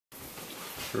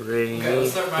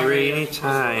Rainy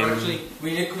time. Actually,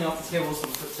 we need to clean off the tables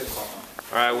and put tables on.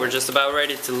 Alright, we're just about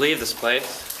ready to leave this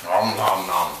place. Nom nom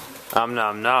nom. Nom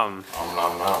nom nom. Nom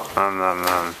nom nom. Nom nom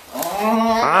nom.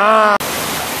 Ah!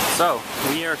 So,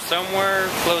 we are somewhere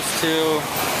close to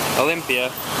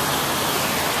Olympia.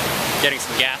 Getting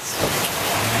some gas.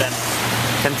 Then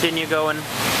continue going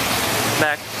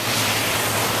back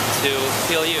to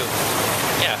PLU.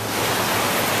 Yeah.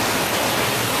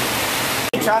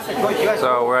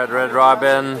 So we're at Red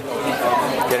Robin,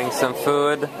 getting some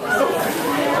food. This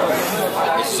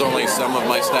is only some of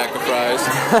my stack of fries.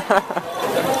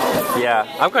 Yeah,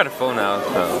 I've got a phone now,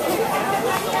 so.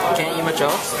 Can't eat much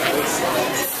else?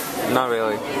 Not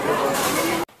really.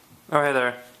 Oh, hey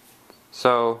there.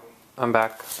 So, I'm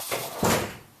back.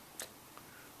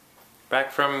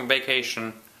 Back from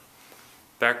vacation.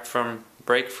 Back from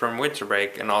break from winter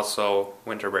break and also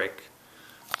winter break.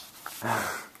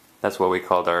 That's what we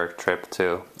called our trip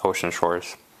to Ocean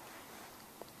Shores.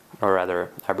 Or rather,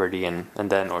 Aberdeen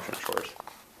and then Ocean Shores.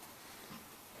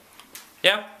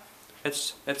 Yeah,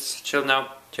 it's chill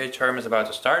now. J-term is about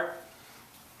to start.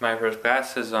 My first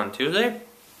class is on Tuesday.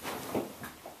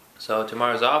 So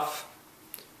tomorrow's off.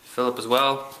 Philip as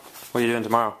well. What are you doing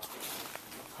tomorrow?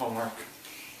 Homework.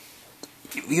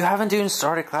 You haven't even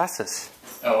started classes.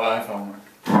 Oh, I have homework.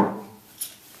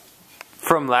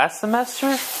 From last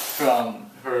semester?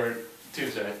 For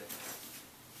Tuesday.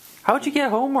 How'd you get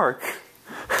homework?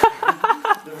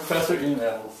 The professor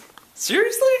emails.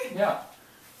 Seriously? Yeah.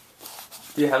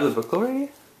 Do you have the book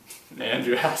already?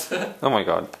 Andrew has it. Oh my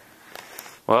god.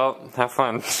 Well, have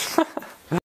fun.